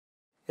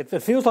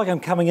It feels like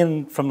I'm coming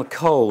in from the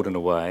cold in a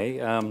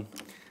way.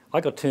 I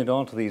got turned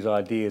on to these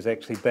ideas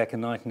actually back in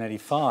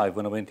 1985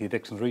 when I went to the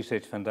Addictions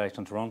Research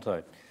Foundation in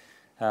Toronto.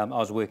 I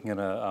was working in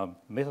a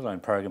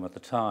methadone program at the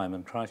time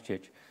in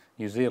Christchurch,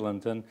 New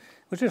Zealand, and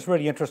it was just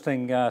really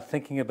interesting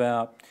thinking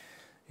about,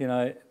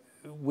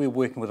 we're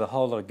working with a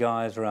whole lot of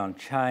guys around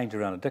change,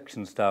 around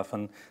addiction stuff,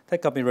 and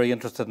that got me really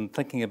interested in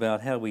thinking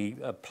about how we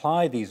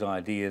apply these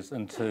ideas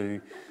into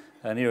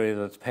an area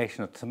that's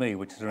passionate to me,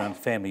 which is around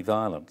family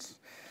violence.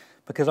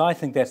 Because I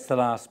think that's the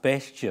last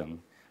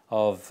bastion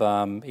of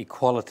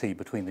equality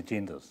between the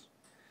genders.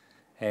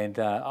 And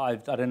I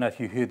don't know if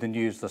you heard the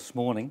news this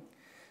morning,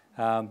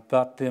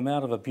 but the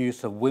amount of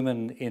abuse of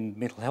women in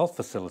mental health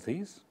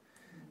facilities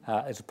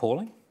is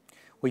appalling.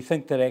 We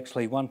think that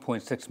actually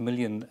 1.6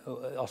 million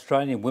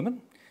Australian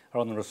women are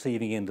on the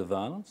receiving end of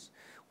violence.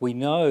 We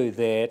know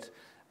that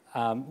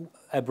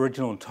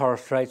Aboriginal and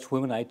Torres Straits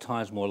women are 8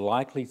 times more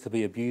likely to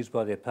be abused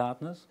by their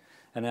partners.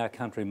 In our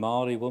country,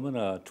 Māori women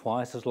are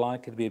twice as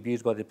likely to be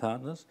abused by their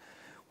partners.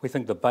 We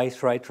think the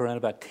base rate's around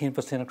about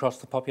 10% across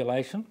the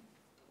population.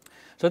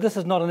 So this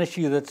is not an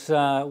issue that's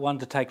one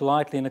to take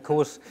lightly, and of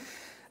course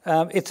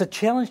it's a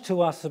challenge to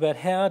us about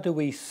how do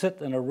we sit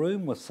in a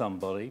room with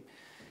somebody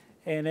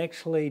and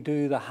actually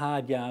do the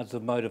hard yards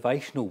of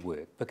motivational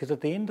work, because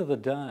at the end of the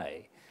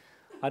day,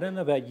 I don't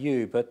know about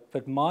you,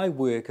 but my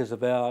work is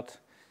about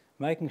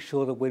making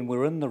sure that when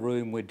we're in the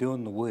room we're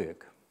doing the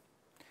work.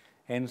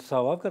 And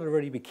so I've got to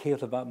really be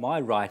careful about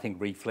my writing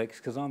reflex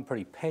because I'm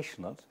pretty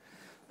passionate.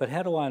 But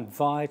how do I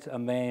invite a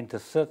man to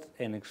sit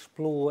and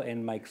explore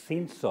and make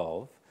sense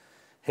of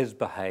his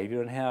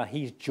behaviour and how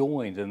he's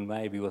joined in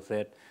maybe with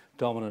that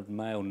dominant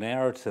male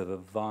narrative of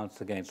violence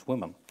against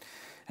women?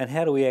 And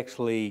how do we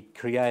actually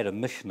create a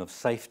mission of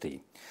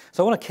safety?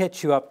 So I want to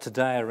catch you up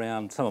today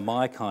around some of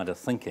my kind of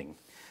thinking.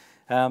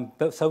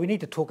 So we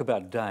need to talk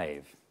about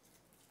Dave.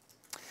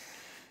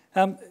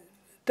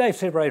 Dave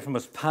separated from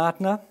his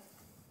partner.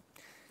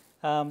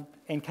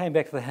 And came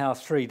back to the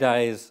house 3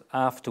 days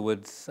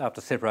afterwards,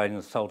 after separating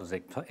and assaulted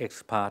his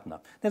ex-partner.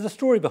 There's a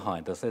story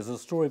behind this. There's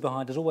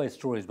always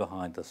stories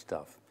behind this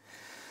stuff.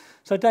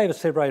 So David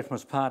separated from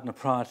his partner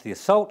prior to the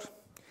assault.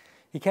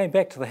 He came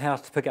back to the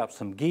house to pick up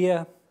some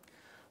gear,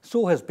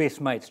 saw his best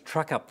mate's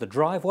truck up the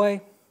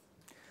driveway,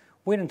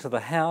 went into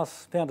the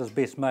house, found his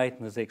best mate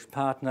and his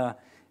ex-partner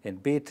in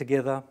bed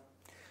together,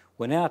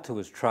 went out to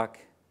his truck,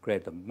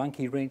 grabbed a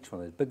monkey wrench, one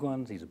of those big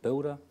ones, he's a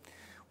builder,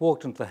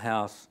 walked into the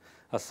house,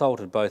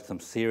 assaulted both of them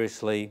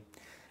seriously,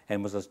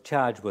 and was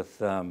charged with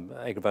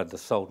aggravated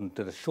assault and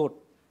did a short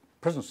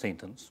prison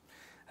sentence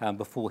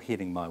before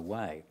heading my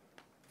way.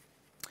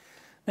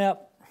 Now,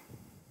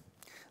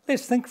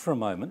 let's think for a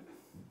moment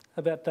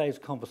about Dave's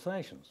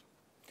conversations.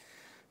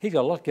 He's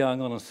got a lot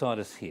going on inside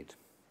his head,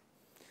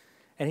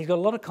 and he's got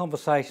a lot of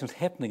conversations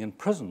happening in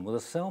prison with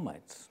his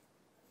cellmates.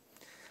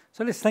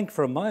 So let's think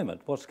for a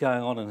moment what's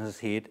going on in his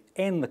head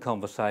and the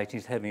conversation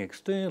he's having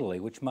externally,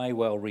 which may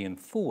well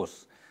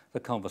reinforce the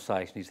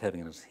conversation he's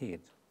having in his head.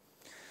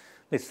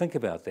 Let's think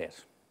about that.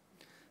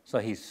 So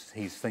he's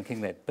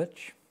thinking that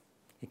bitch,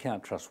 you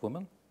can't trust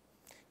women,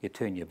 you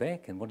turn your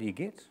back and what do you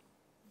get?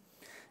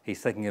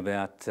 He's thinking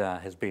about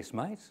his best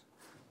mate,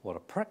 what a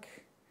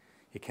prick,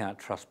 you can't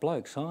trust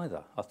blokes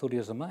either, I thought he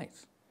was a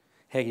mate.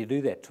 How do you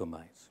do that to a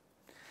mate?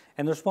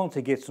 And the response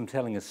he gets from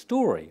telling his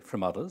story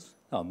from others,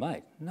 oh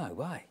mate, no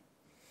way.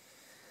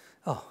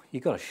 Oh,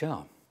 you got to show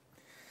him.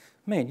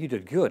 Man, you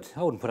did good,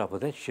 I wouldn't put up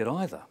with that shit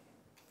either.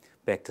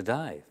 Back to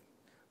Dave.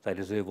 They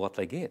deserve what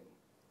they get.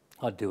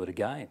 I'd do it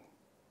again.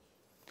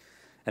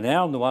 And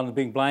now I'm the one who's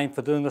being blamed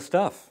for doing the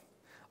stuff.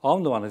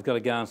 I'm the one who's got to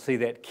go and see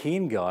that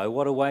Ken guy.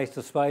 What a waste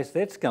of space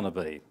that's going to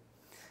be.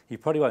 He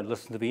probably won't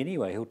listen to me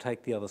anyway. He'll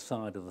take the other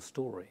side of the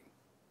story.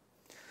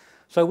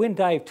 So when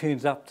Dave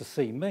turns up to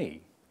see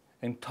me,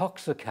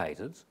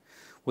 intoxicated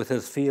with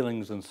his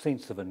feelings and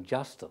sense of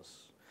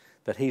injustice,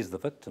 that he's the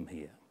victim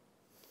here,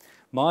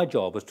 my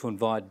job is to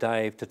invite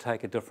Dave to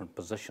take a different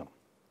position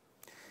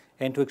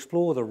and to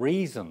explore the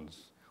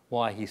reasons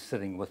why he's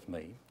sitting with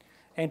me,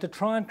 and to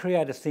try and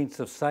create a sense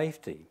of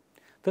safety.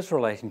 This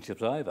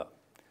relationship's over,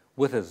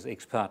 with his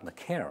ex-partner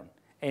Karen,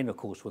 and of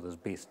course with his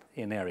best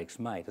and our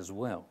ex-mate as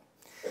well.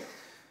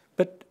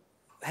 But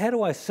how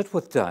do I sit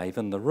with Dave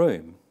in the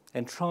room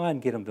and try and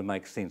get him to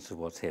make sense of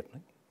what's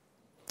happening,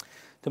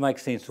 to make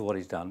sense of what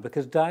he's done?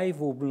 Because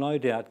Dave will no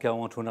doubt go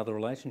on to another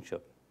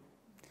relationship.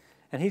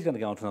 And he's going to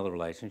go on to another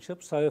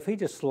relationship, so if he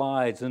just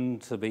slides in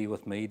to be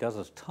with me, does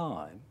his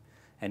time,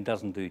 and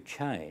doesn't do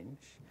change,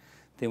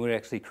 then we're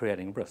actually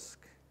creating risk.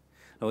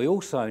 Now we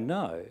also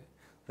know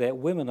that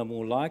women are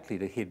more likely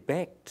to head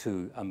back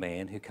to a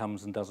man who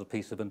comes and does a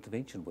piece of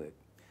intervention work.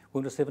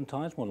 Women are 7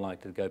 times more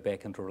likely to go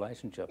back into a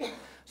relationship.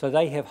 So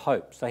they have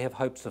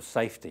hopes of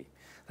safety.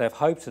 They have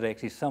hopes that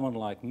actually someone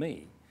like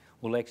me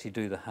will actually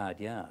do the hard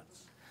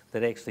yards,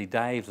 that actually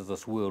Daves of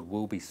this world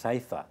will be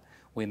safer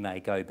when they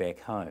go back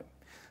home.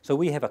 So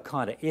we have a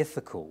kind of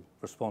ethical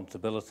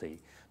responsibility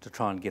to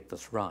try and get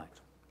this right.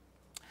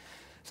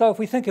 So if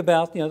we think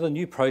about the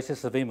new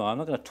process of MI, I'm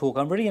not going to talk,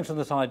 I'm really into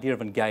this idea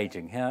of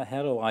engaging.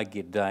 How do I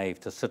get Dave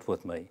to sit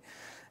with me?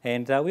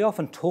 And we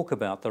often talk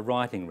about the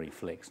writing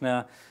reflex.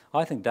 Now,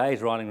 I think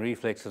Dave's writing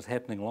reflex is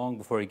happening long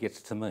before he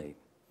gets to me.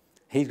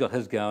 He's got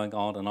his going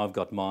on and I've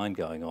got mine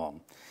going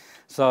on.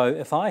 So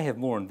if I have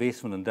more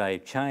investment in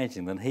Dave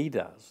changing than he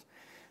does,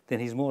 then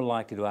he's more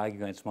likely to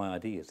argue against my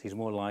ideas. He's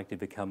more likely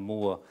to become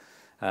more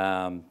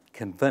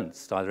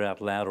convinced, either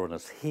out loud or in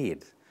his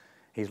head.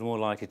 He's more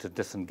likely to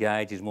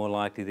disengage. He's more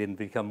likely then to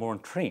become more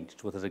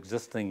entrenched with his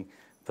existing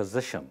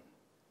position.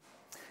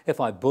 If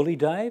I bully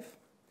Dave,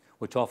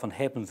 which often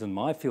happens in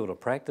my field of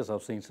practice,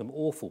 I've seen some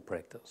awful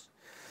practice.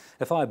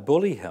 If I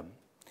bully him,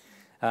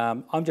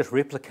 I'm just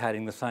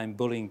replicating the same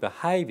bullying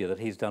behaviour that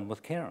he's done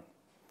with Karen,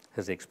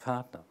 his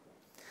ex-partner.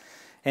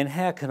 And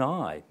how can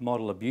I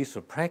model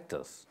abusive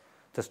practice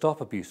to stop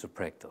abusive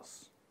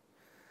practice?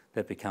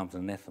 That becomes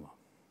anathema.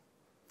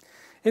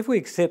 If we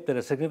accept that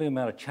a significant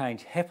amount of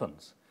change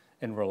happens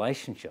in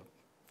relationship,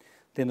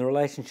 then the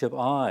relationship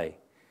I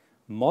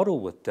model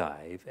with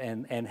Dave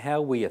and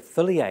how we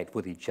affiliate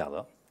with each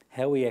other,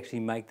 how we actually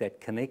make that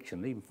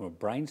connection, even from a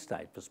brain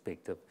state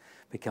perspective,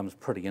 becomes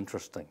pretty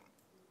interesting.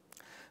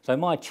 So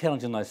my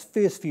challenge in those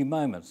first few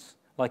moments,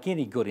 like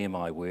any good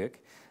MI work,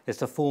 is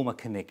to form a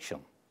connection,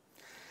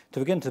 to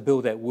begin to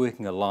build that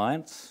working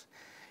alliance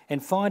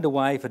and find a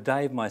way for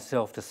Dave and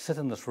myself to sit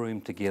in this room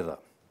together.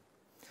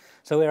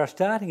 So our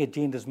starting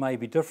agendas may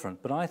be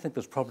different, but I think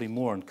there's probably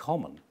more in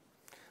common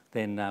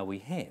than we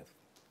have.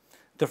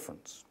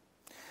 Difference.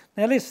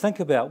 Now let's think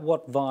about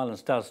what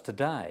violence does to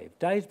Dave.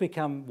 Dave's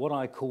become what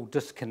I call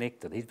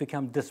disconnected. He's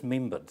become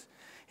dismembered.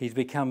 He's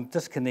become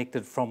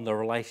disconnected from the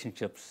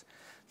relationships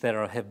that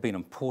have been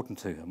important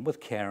to him with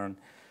Karen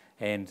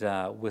and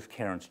with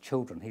Karen's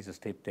children. He's a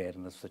stepdad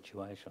in this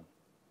situation.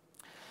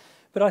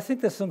 But I think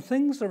there's some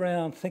things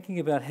around thinking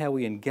about how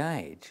we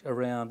engage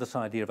around this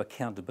idea of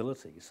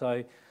accountability.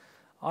 So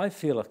I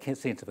feel a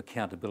sense of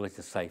accountability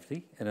to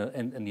safety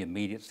in the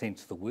immediate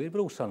sense of the word, but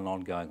also in an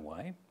ongoing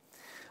way.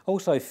 I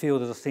also feel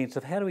there's a sense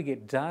of how do we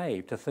get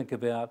Dave to think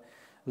about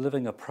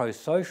living a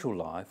pro-social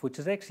life, which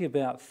is actually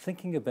about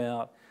thinking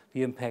about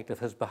the impact of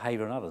his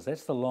behaviour on others.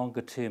 That's the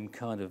longer term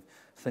kind of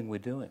thing we're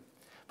doing.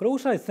 But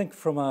also think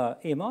from a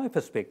MI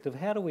perspective,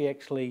 how do we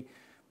actually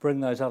bring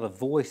those other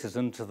voices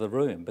into the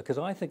room? Because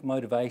I think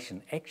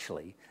motivation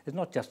actually is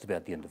not just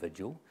about the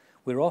individual.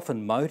 We're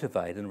often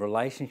motivated in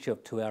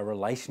relationship to our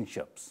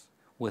relationships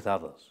with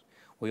others.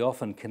 We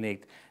often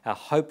connect our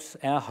hopes.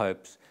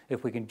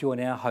 If we can join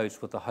our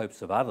hopes with the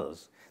hopes of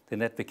others, then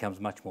that becomes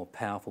a much more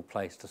powerful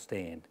place to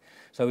stand.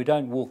 So we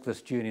don't walk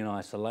this journey in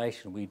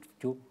isolation.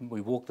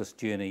 We walk this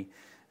journey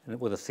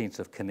with a sense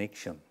of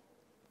connection.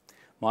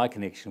 My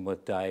connection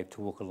with Dave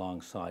to walk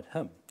alongside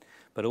him,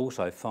 but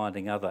also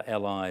finding other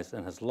allies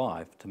in his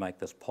life to make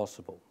this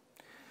possible.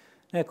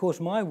 Now, of course,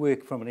 my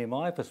work from an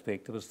MI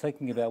perspective is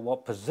thinking about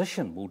what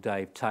position will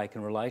Dave take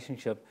in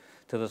relationship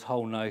to this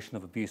whole notion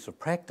of abusive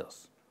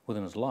practice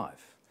within his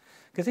life.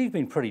 Because he's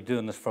been pretty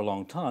doing this for a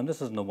long time.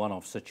 This isn't a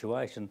one-off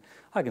situation.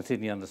 I can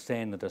certainly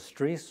understand the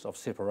distress of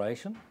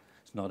separation.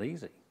 It's not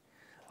easy.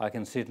 I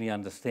can certainly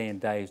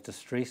understand Dave's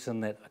distress in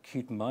that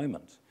acute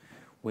moment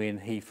when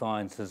he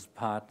finds his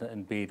partner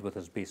in bed with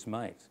his best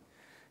mate.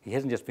 He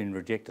hasn't just been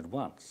rejected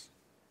once.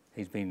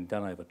 He's been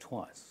done over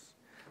twice.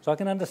 So I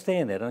can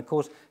understand that. And of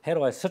course, how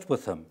do I sit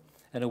with him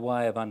in a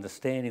way of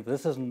understanding that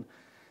this isn't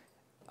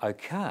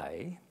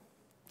okay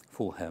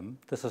for him,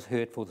 this is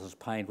hurtful, this is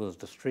painful, this is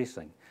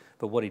distressing,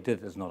 but what he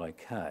did is not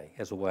okay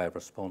as a way of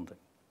responding.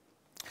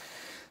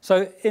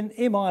 So in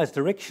MI is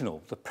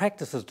directional, the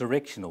practice is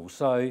directional,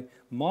 so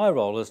my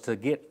role is to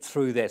get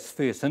through that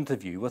first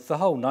interview with the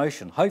whole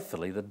notion,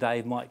 hopefully, that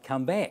Dave might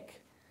come back.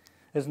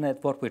 Isn't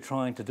that what we're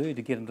trying to do,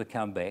 to get him to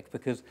come back?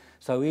 Because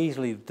so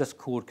easily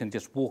discord can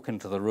just walk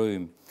into the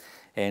room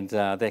and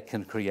that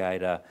can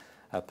create a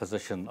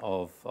position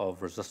of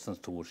resistance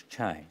towards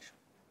change.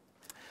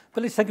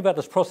 But let's think about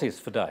this process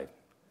for Dave.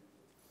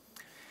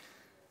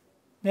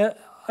 Now,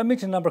 I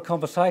mentioned a number of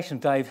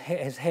conversations Dave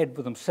has had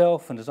with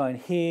himself in his own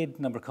head,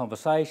 a number of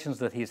conversations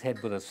that he's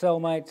had with his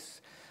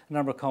cellmates, a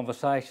number of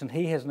conversations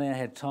he has now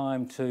had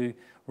time to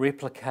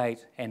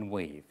replicate and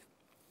weave.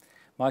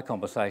 My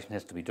conversation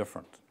has to be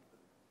different.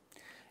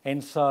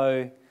 And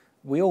so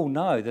we all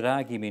know that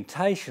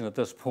argumentation at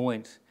this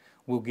point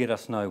will get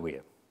us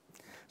nowhere.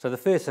 So the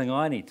first thing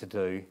I need to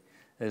do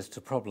is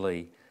to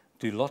probably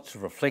do lots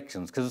of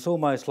reflections, because it's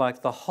almost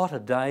like the hotter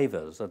Dave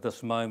is at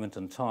this moment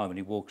in time when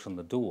he walks in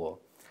the door,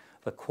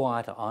 the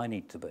quieter I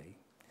need to be,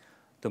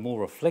 the more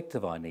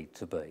reflective I need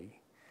to be,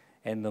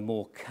 and the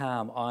more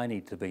calm I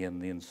need to be in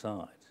the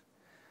inside.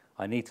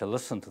 I need to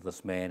listen to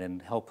this man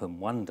and help him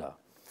wonder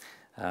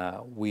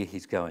where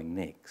he's going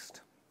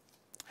next.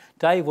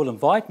 Dave will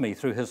invite me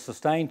through his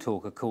sustain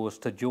talk, of course,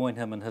 to join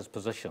him in his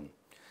position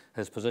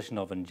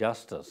of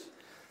injustice,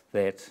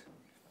 that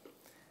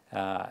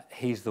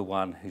he's the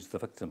one who's the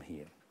victim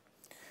here.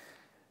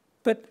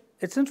 But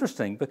it's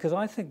interesting because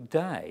I think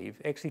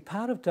Dave, actually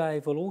part of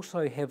Dave will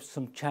also have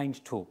some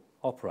change talk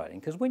operating,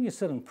 because when you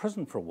sit in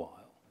prison for a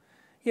while,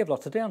 you have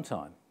lots of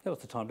downtime. You have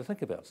lots of time to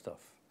think about stuff.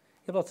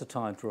 You have lots of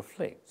time to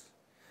reflect.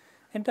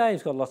 And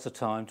Dave's got lots of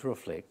time to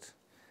reflect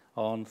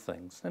on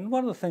things. And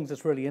one of the things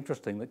that's really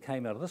interesting that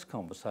came out of this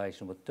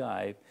conversation with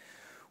Dave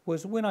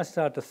was when I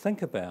started to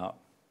think about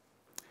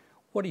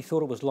what he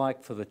thought it was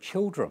like for the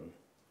children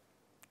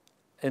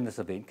in this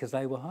event, because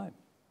they were home.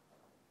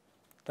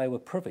 They were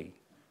privy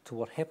to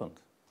what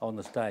happened on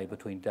this day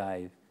between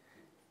Dave,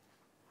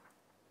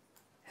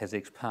 his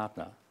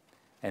ex-partner,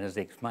 and his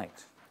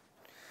ex-mate.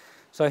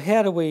 So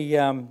how do we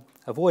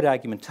avoid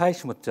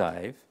argumentation with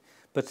Dave,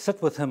 but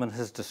sit with him in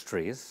his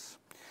distress?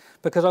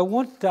 Because I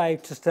want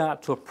Dave to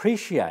start to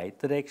appreciate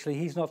that actually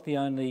he's not the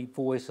only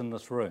voice in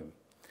this room.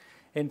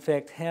 In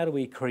fact, how do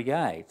we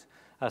create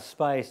a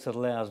space that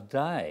allows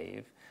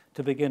Dave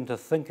to begin to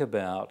think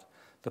about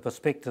the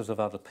perspectives of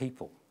other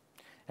people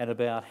and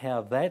about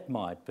how that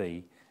might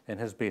be in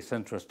his best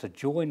interest to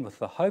join with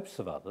the hopes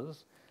of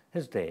others,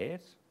 his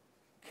dad,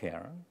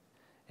 Karen,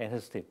 and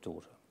his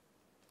stepdaughter.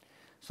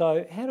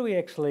 So how do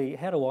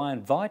I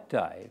invite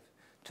Dave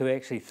to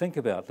actually think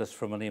about this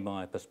from an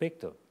MI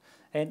perspective?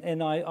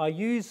 And I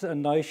use a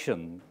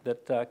notion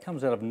that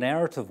comes out of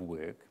narrative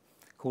work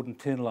called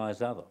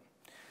internalised other,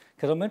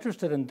 because I'm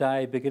interested in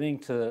Dave beginning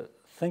to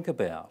think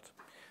about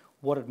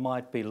what it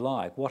might be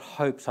like, what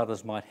hopes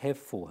others might have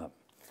for him.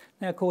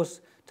 Now, of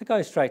course, to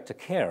go straight to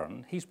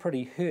Karen, he's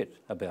pretty hurt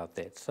about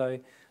that, so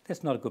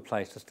that's not a good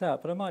place to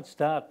start, but I might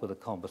start with a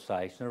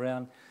conversation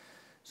around,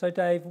 so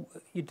Dave,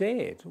 your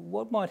dad,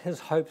 what might his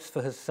hopes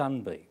for his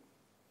son be?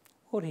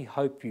 What would he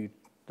hope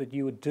that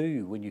you would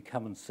do when you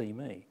come and see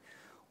me?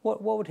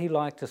 What would he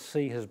like to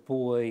see his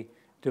boy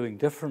doing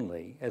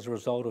differently as a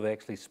result of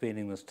actually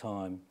spending this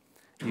time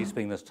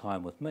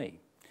with me?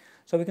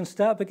 So we can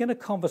begin a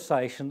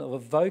conversation of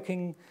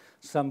evoking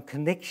some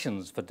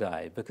connections for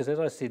Dave, because as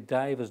I said,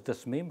 Dave is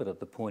dismembered at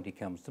the point he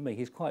comes to me.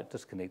 He's quite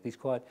disconnected, he's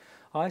quite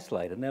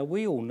isolated. Now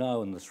we all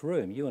know in this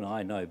room, you and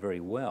I know very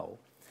well,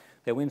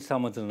 that when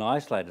someone's in an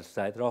isolated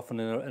state, they're often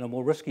in a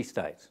more risky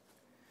state.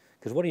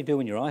 Because what do you do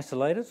when you're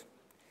isolated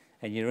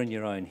and you're in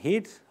your own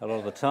head a lot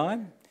of the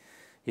time?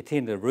 You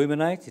tend to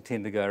ruminate, you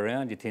tend to go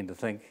around, you tend to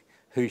think,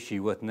 who's she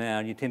with now?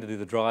 And you tend to do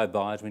the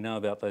drive-bys. We know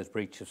about those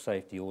breach of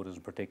safety orders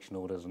and protection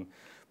orders and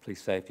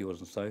police safety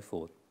orders and so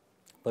forth.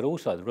 But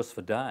also the risk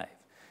for Dave,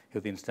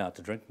 he'll then start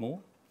to drink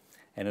more.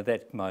 And at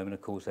that moment,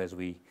 of course, as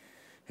we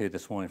heard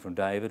this morning from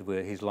David,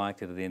 where he's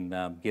likely to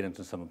then get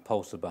into some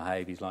impulsive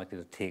behaviour, he's likely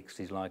to text,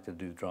 he's likely to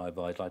do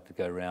drive-bys, likely to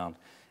go around,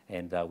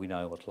 and we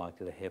know what's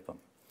likely to happen.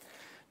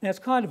 Now, it's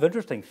kind of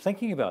interesting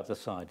thinking about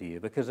this idea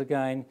because,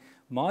 again,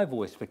 my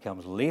voice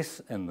becomes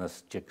less in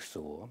this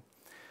jigsaw.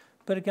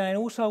 But again,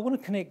 also I want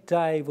to connect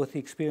Dave with the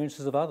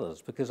experiences of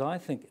others because I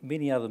think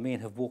many other men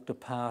have walked a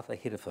path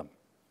ahead of him.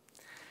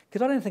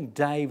 Because I don't think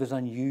Dave is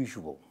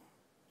unusual.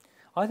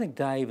 I think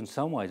Dave, in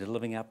some ways, is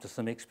living up to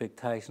some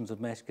expectations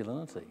of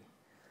masculinity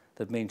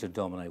that men should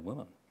dominate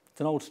women.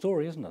 It's an old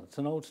story, isn't it? It's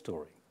an old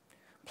story.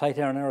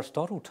 Plato and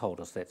Aristotle told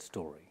us that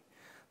story.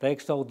 They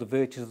extolled the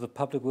virtues of the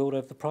public world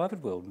over the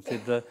private world and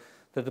said that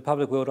the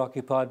public world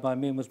occupied by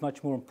men was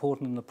much more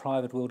important than the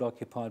private world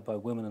occupied by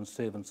women and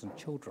servants and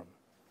children.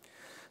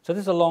 So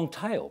there's a long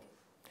tail.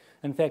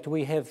 In fact,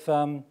 we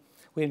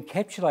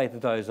encapsulated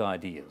those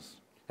ideas.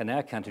 In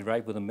our country,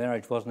 rape within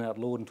marriage wasn't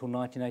outlawed until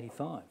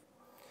 1985.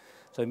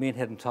 So men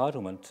had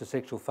entitlement to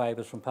sexual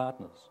favours from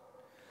partners.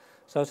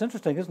 So it's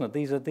interesting, isn't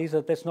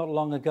it? That's not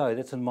long ago.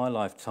 That's in my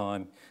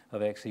lifetime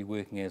of actually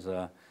working as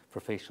a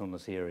professional in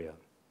this area.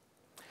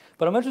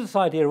 But I'm interested in this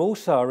idea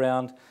also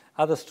around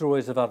other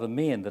stories of other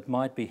men that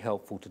might be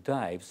helpful to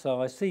Dave. So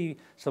I see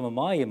some of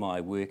my MI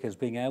work as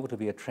being able to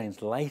be a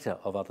translator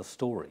of other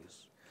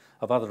stories,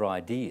 of other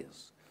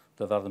ideas,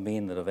 of other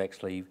men that have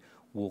actually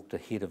walked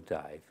ahead of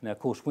Dave. Now, of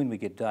course, when we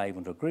get Dave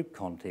into a group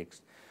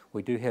context,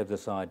 we do have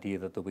this idea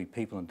that there'll be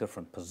people in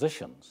different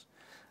positions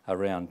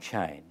around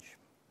change.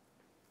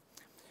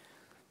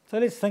 So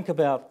let's think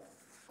about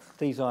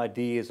these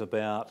ideas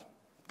about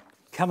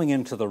coming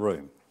into the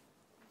room.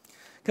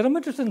 Because I'm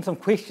interested in some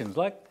questions,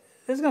 like,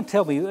 this is going to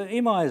tell me,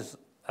 MI is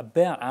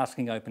about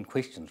asking open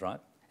questions, right?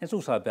 It's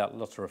also about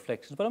lots of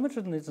reflections, but I'm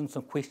interested in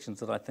some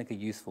questions that I think are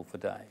useful for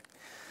Dave.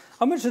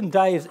 I'm interested in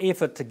Dave's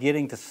effort to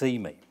getting to see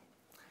me.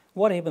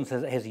 What happens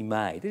has he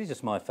made? These are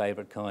just my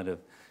favourite kind of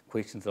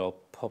questions that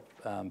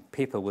I'll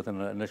pepper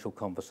within an initial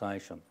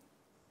conversation.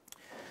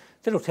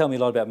 That'll tell me a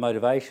lot about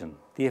motivation,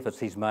 the efforts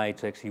he's made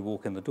to actually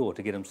walk in the door,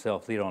 to get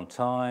himself there on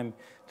time,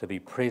 to be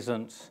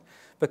present.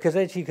 Because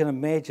as you can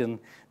imagine,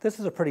 this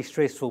is a pretty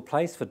stressful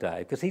place for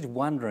Dave because he's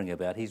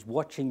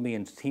watching me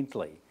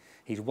intently.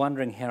 He's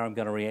wondering how I'm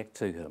going to react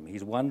to him.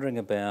 He's wondering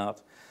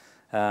about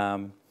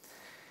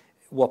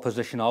what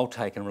position I'll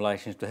take in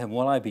relation to him.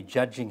 Will I be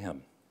judging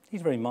him?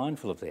 He's very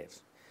mindful of that.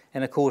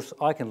 And of course,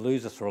 I can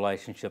lose this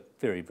relationship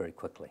very, very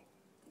quickly.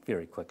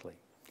 Very quickly.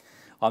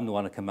 I'm the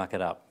one who can muck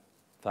it up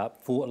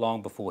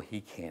long before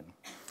he can.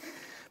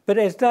 But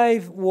as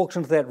Dave walks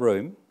into that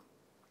room,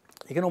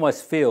 you can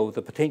almost feel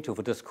the potential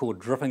for discord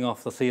dripping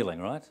off the ceiling,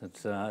 right?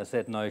 It's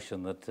that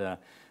notion that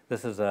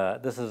this is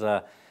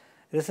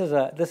This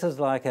is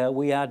like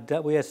we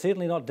are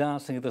certainly not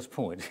dancing at this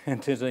point in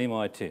terms of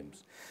MI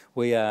terms.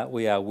 We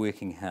are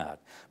working hard.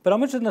 But I'm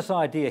interested in this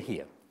idea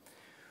here.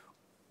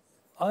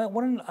 I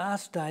wanted to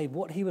ask Dave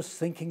what he was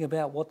thinking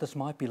about what this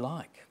might be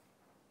like.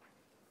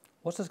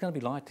 What's this going to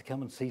be like to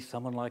come and see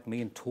someone like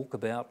me and talk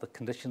about the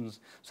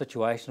conditions,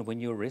 situation of when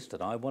you're arrested?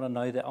 I want to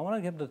know that. I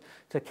want him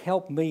to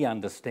help me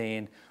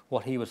understand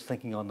what he was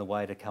thinking on the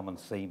way to come and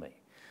see me.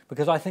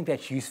 Because I think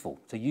that's useful.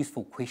 It's a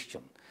useful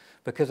question.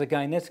 Because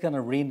again, that's going to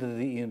render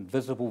the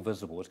invisible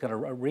visible. It's going to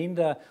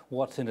render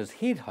what's in his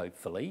head,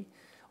 hopefully,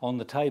 on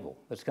the table.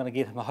 It's going to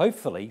get him,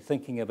 hopefully,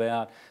 thinking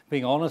about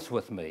being honest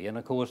with me. And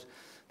of course,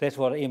 that's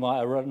what an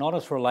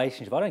honest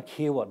relationship. I don't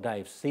care what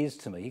Dave says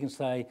to me. He can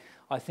say,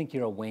 I think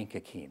you're a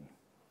wanker, Ken.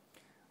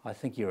 I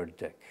think you're a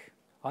dick.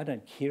 I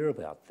don't care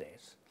about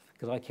that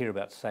because I care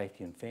about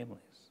safety and families.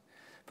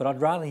 But I'd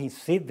rather he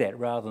said that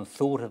rather than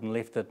thought it and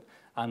left it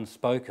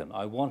unspoken.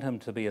 I want him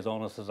to be as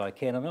honest as I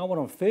can, and I want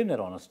to affirm that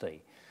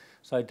honesty.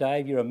 So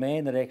Dave, you're a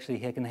man that actually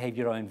can have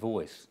your own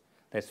voice.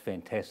 That's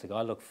fantastic.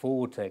 I look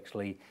forward to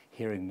actually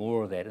hearing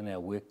more of that in our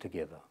work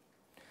together.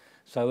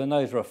 So in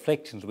those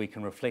reflections, we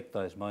can reflect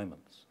those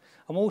moments.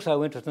 I'm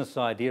also interested in this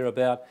idea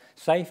about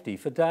safety.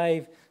 For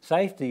Dave,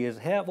 safety is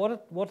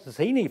what does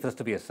he need for this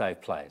to be a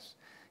safe place?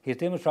 He's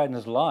demonstrated in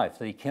his life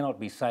that he cannot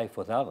be safe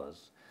with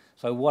others.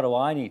 So what do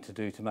I need to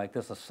do to make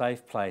this a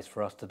safe place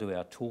for us to do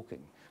our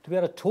talking? To be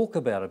able to talk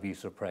about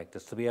abusive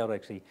practice, to be able to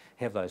actually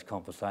have those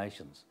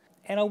conversations.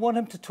 And I want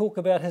him to talk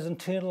about his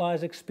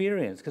internalised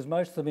experience, because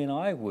most of the men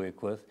I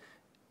work with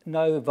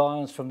know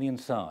violence from the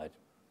inside.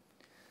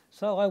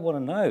 So I want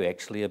to know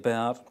actually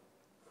about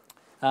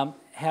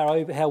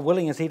how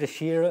willing is he to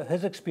share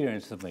his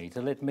experience with me,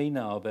 to let me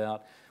know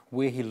about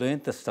where he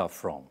learnt this stuff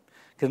from.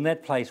 Because in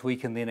that place we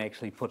can then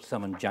actually put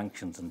some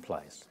injunctions in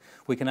place.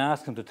 We can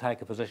ask him to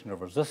take a position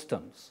of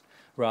resistance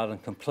rather than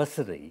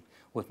complicity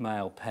with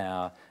male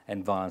power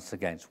and violence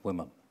against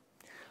women.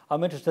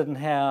 I'm interested in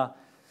how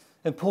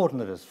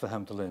important it is for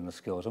him to learn the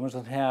skills. I'm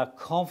interested in how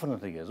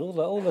confident he is.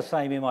 All the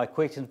same MI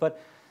questions, but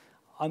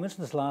I'm interested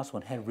in this last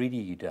one. How ready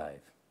are you,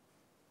 Dave,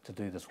 to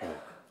do this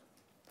work?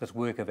 This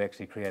work of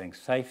actually creating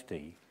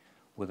safety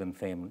within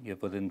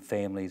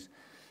families,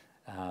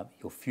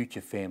 your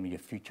future family, your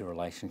future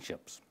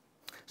relationships.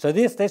 So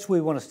that's where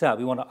we want to start.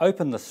 We want to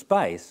open the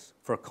space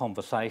for a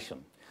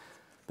conversation.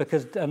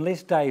 Because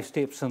unless Dave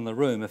steps in the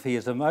room, if he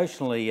is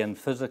emotionally and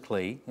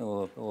physically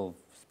or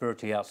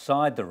spiritually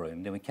outside the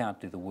room, then we can't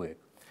do the work.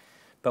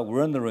 But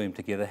we're in the room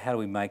together. How do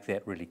we make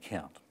that really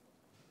count?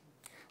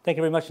 Thank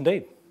you very much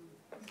indeed.